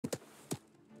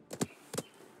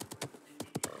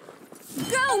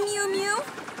Mew Mew!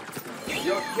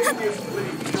 Your kidneys,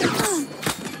 please.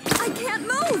 I can't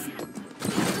move!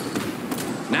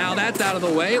 Now that's out of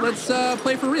the way, let's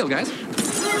play for real, guys.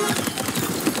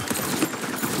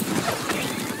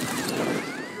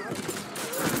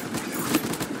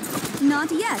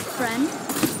 Not yet, friend.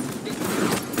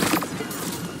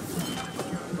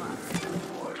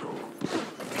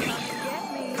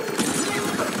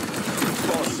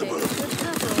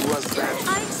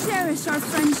 I cherish our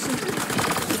friendship.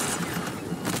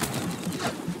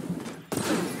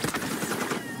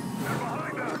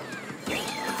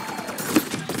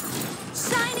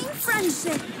 Shining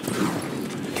friendship.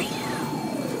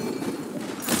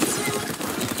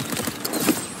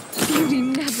 Beauty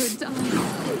never dies.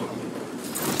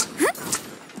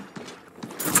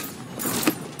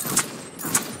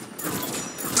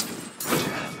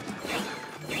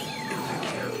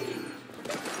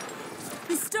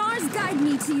 The stars guide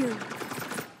me to you.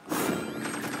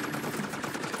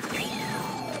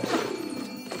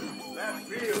 That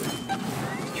feels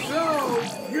so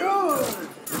good.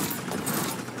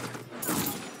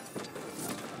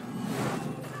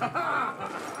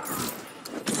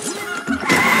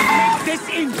 Make this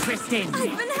interesting.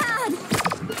 I've been had.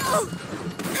 Oh.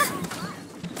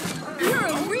 You're a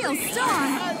real star.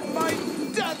 At my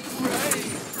death ray.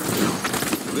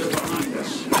 They're behind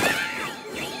us.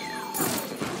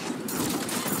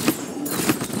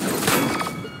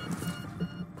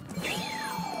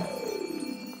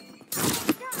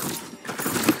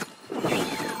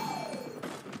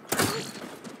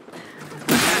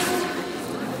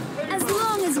 As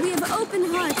long as we have open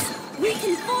hearts, we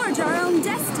can forge our own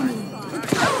destiny. The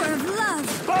power of love.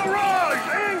 Barrage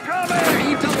incoming!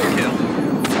 Enemy double kill.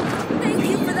 Thank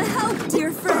you for the help,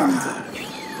 dear friend.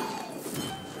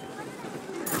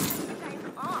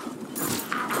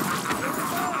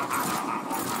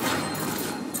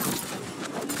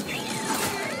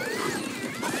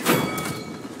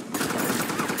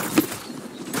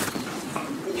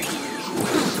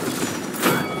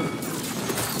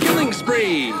 Killing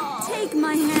spree. Take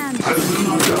my hand. It's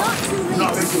not too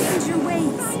late to change your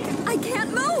ways. I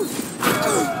can't move.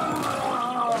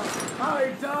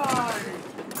 I die!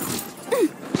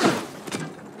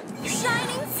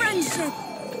 Shining friendship.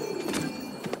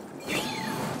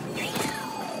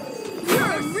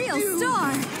 You're a real star.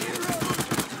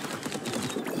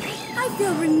 I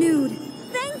feel renewed.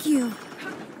 Thank you.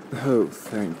 Oh,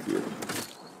 thank you.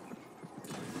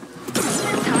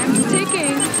 Time's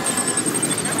ticking.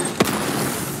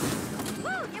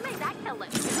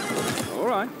 All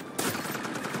right.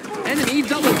 Enemy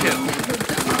double kill.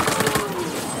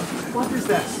 What is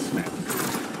that smell?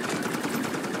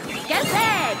 Get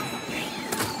back!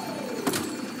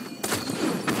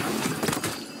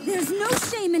 There's no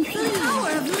shame in fleeing.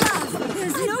 Power of love.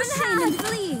 There's no shame in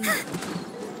fleeing.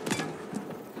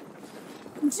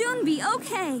 Junbi,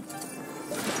 okay.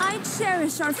 I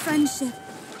cherish our friendship.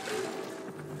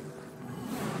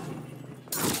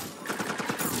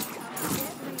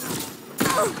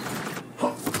 Oh.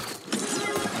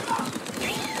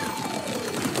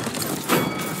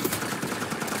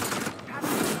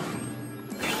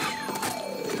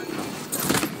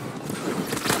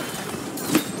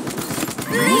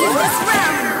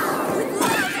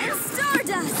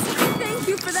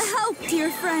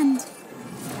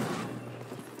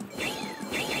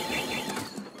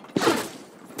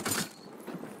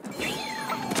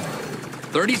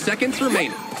 30 seconds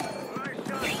remaining.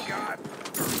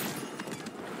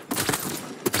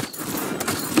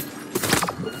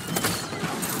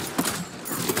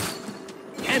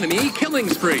 Enemy killing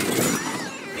spree.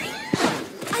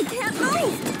 I can't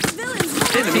move.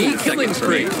 Villains. Enemy killing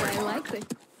spree. I like it.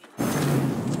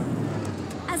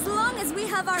 As long as we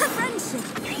have our friendship,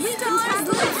 we can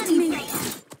lift me.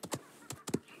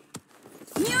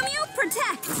 Mew Mew,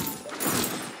 protect.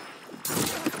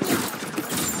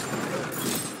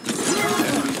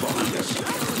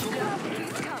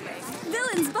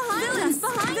 Villains behind us.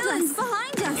 Villains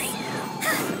behind us.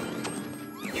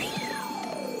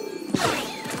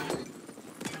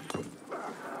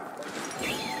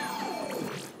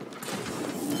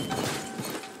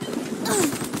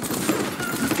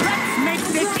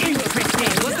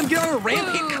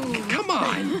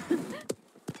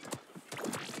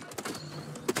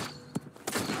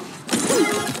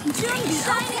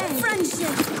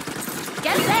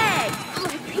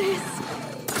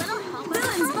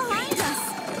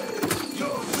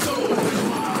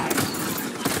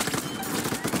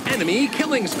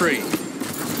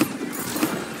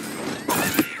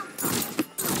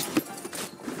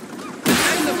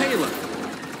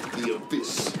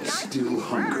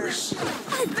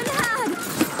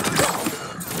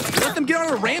 'em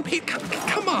on a rampage?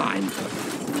 Come on.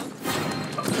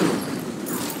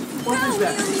 What is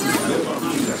that? They're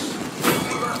behind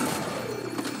us.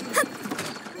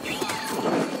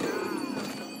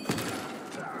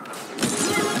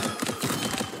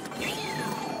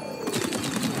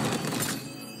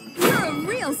 You're a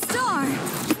real star.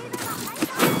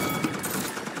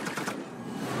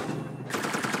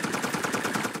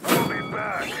 I'll be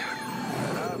back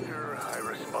after I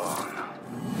respawn.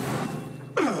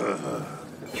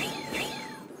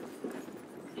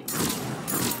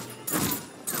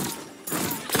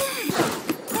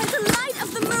 There's the light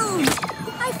of the moon.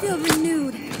 I feel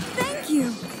renewed. Thank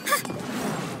you.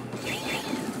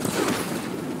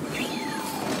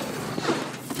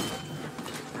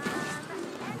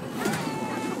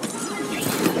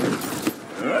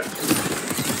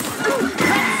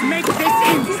 Let's make this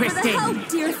Thank you for the interesting. help,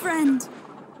 dear friend.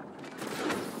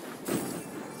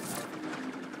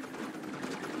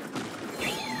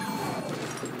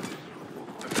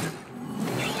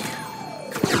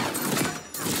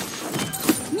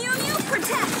 Mew Mew,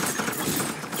 protect!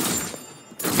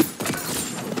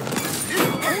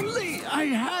 If only I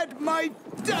had my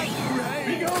death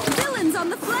ray. Villains on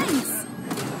the flanks!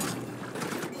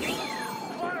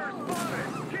 Fire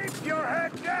spotted! Keep your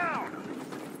head down!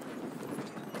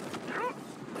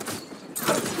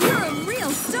 You're a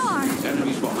real star!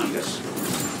 Enemies behind us.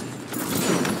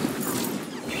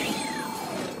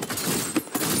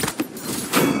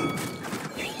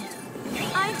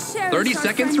 I cherish 30 our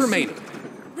seconds friendship. remaining.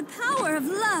 The power of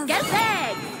love. Get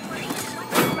back!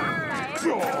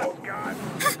 Oh, God.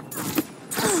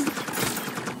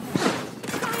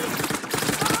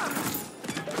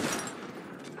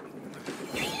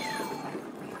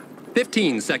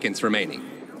 15 seconds remaining.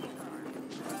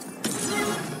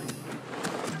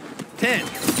 10,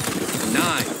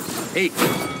 9, 8,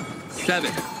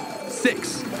 7,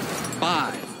 6,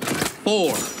 5,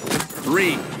 4,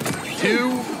 3, 2,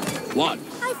 1.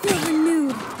 I feel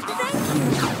renewed. Thank you.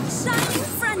 Shining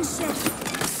friendship.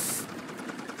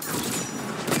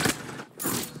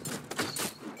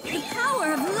 The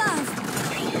power of love.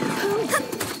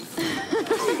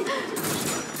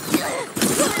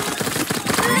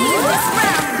 Leave this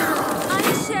round. I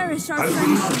cherish our I will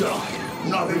not friendship. die.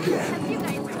 Not again.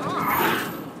 Enemies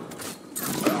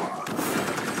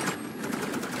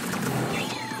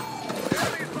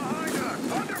behind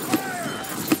us! Under fire!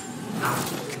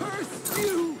 Curse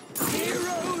you,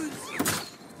 heroes!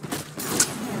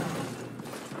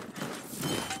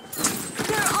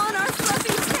 They're on our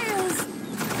fluffy tails.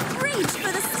 Reach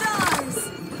for the stars.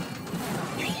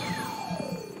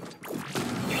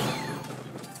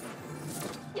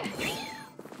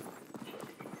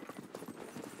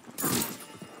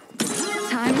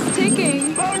 Time's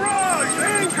ticking.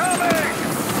 Barrage incoming!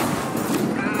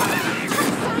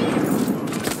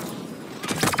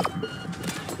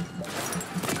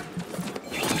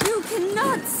 You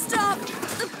cannot stop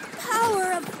the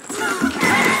power of love.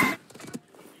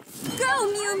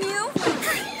 Go, Mew Mew.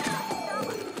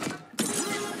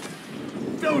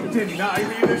 Don't deny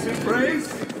me this embrace.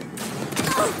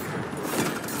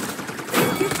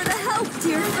 Thank you for the help,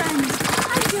 dear friend.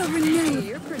 I feel renewed.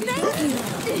 You're pretty Thank you.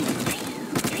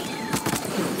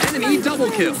 Enemy My double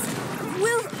kill. friends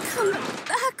will come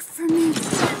back for me.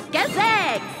 Get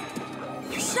back!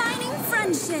 Shining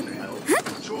friendship.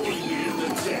 Join me in the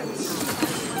depths.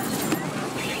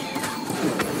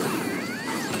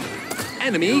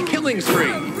 Enemy killing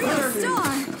spree. Real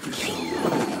star.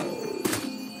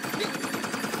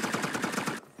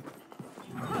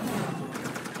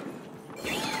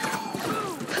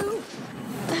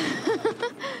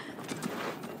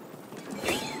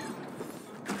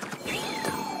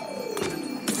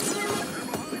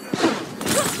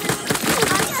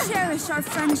 I cherish our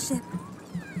friendship.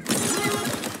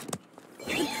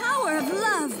 The power of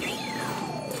love.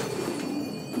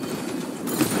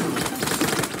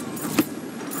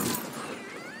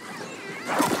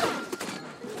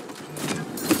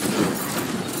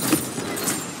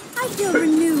 I feel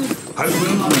renewed. I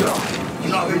will not die.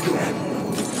 Not again.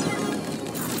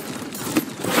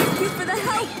 Thank you for the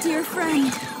help, dear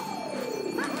friend.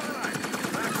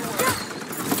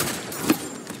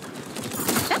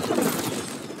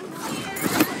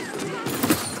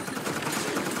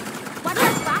 What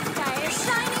is that, guys?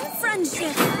 Shining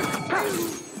friendship.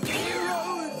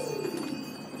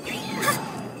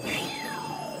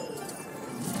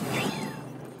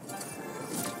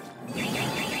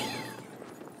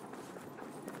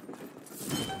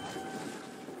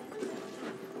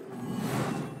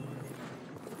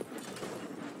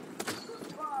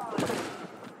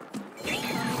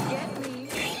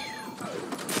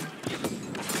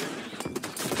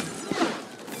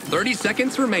 30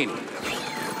 seconds remaining.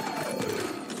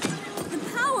 The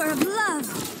power of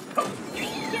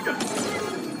love.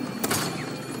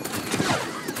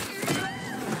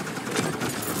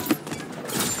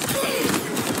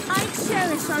 I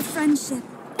cherish our friendship.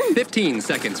 15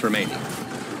 seconds remaining.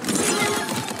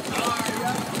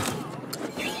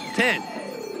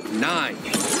 10, 9,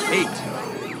 8,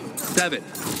 7,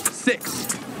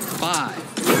 6, 5,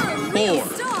 4,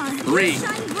 3,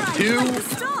 2,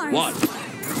 1.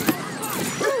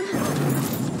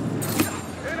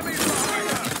 Enemies behind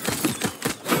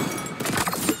us!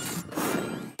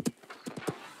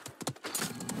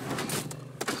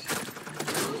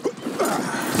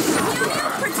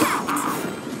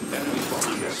 Enemies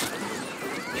behind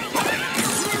us.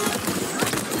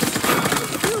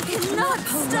 You cannot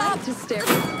stop To stare.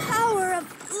 the power of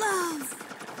love.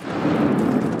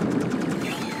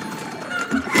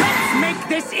 Let's make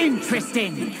this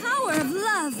interesting. Power of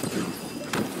love.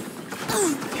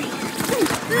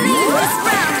 Lead this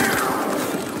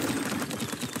round.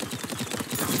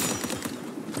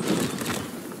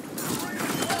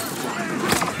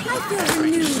 I feel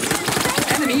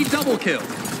renewed. Enemy double kill.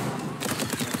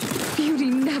 Beauty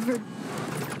never.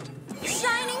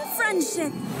 Shining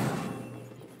friendship.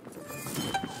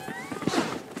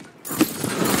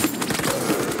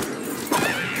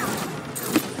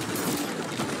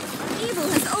 Evil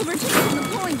has overtaken the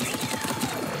point.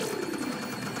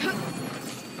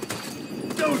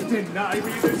 Don't deny me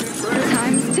this embrace!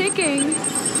 Time's ticking.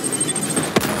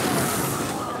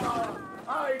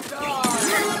 I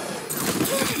die!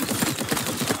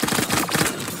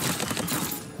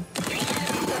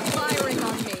 Firing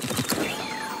on me.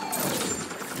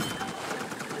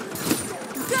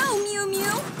 Go, Mew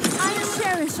Mew. I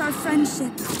cherish our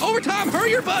friendship. Overtime,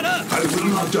 hurry your butt up. I will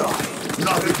not die.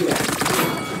 Not again.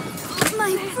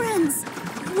 My friends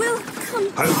will come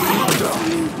I will not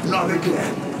die. Not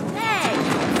again. Hey!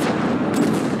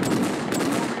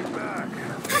 Back.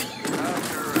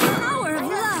 power of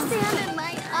love. Sand in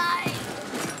my eye.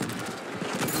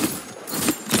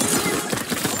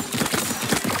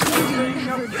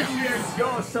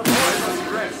 Your supply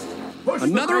must rest. Push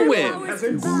Another the win. payload has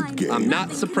been Good I'm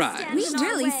not surprised. We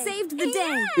really saved the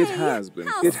day. It has been.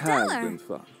 How It has stellar. been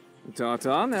fun.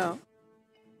 Ta-ta now.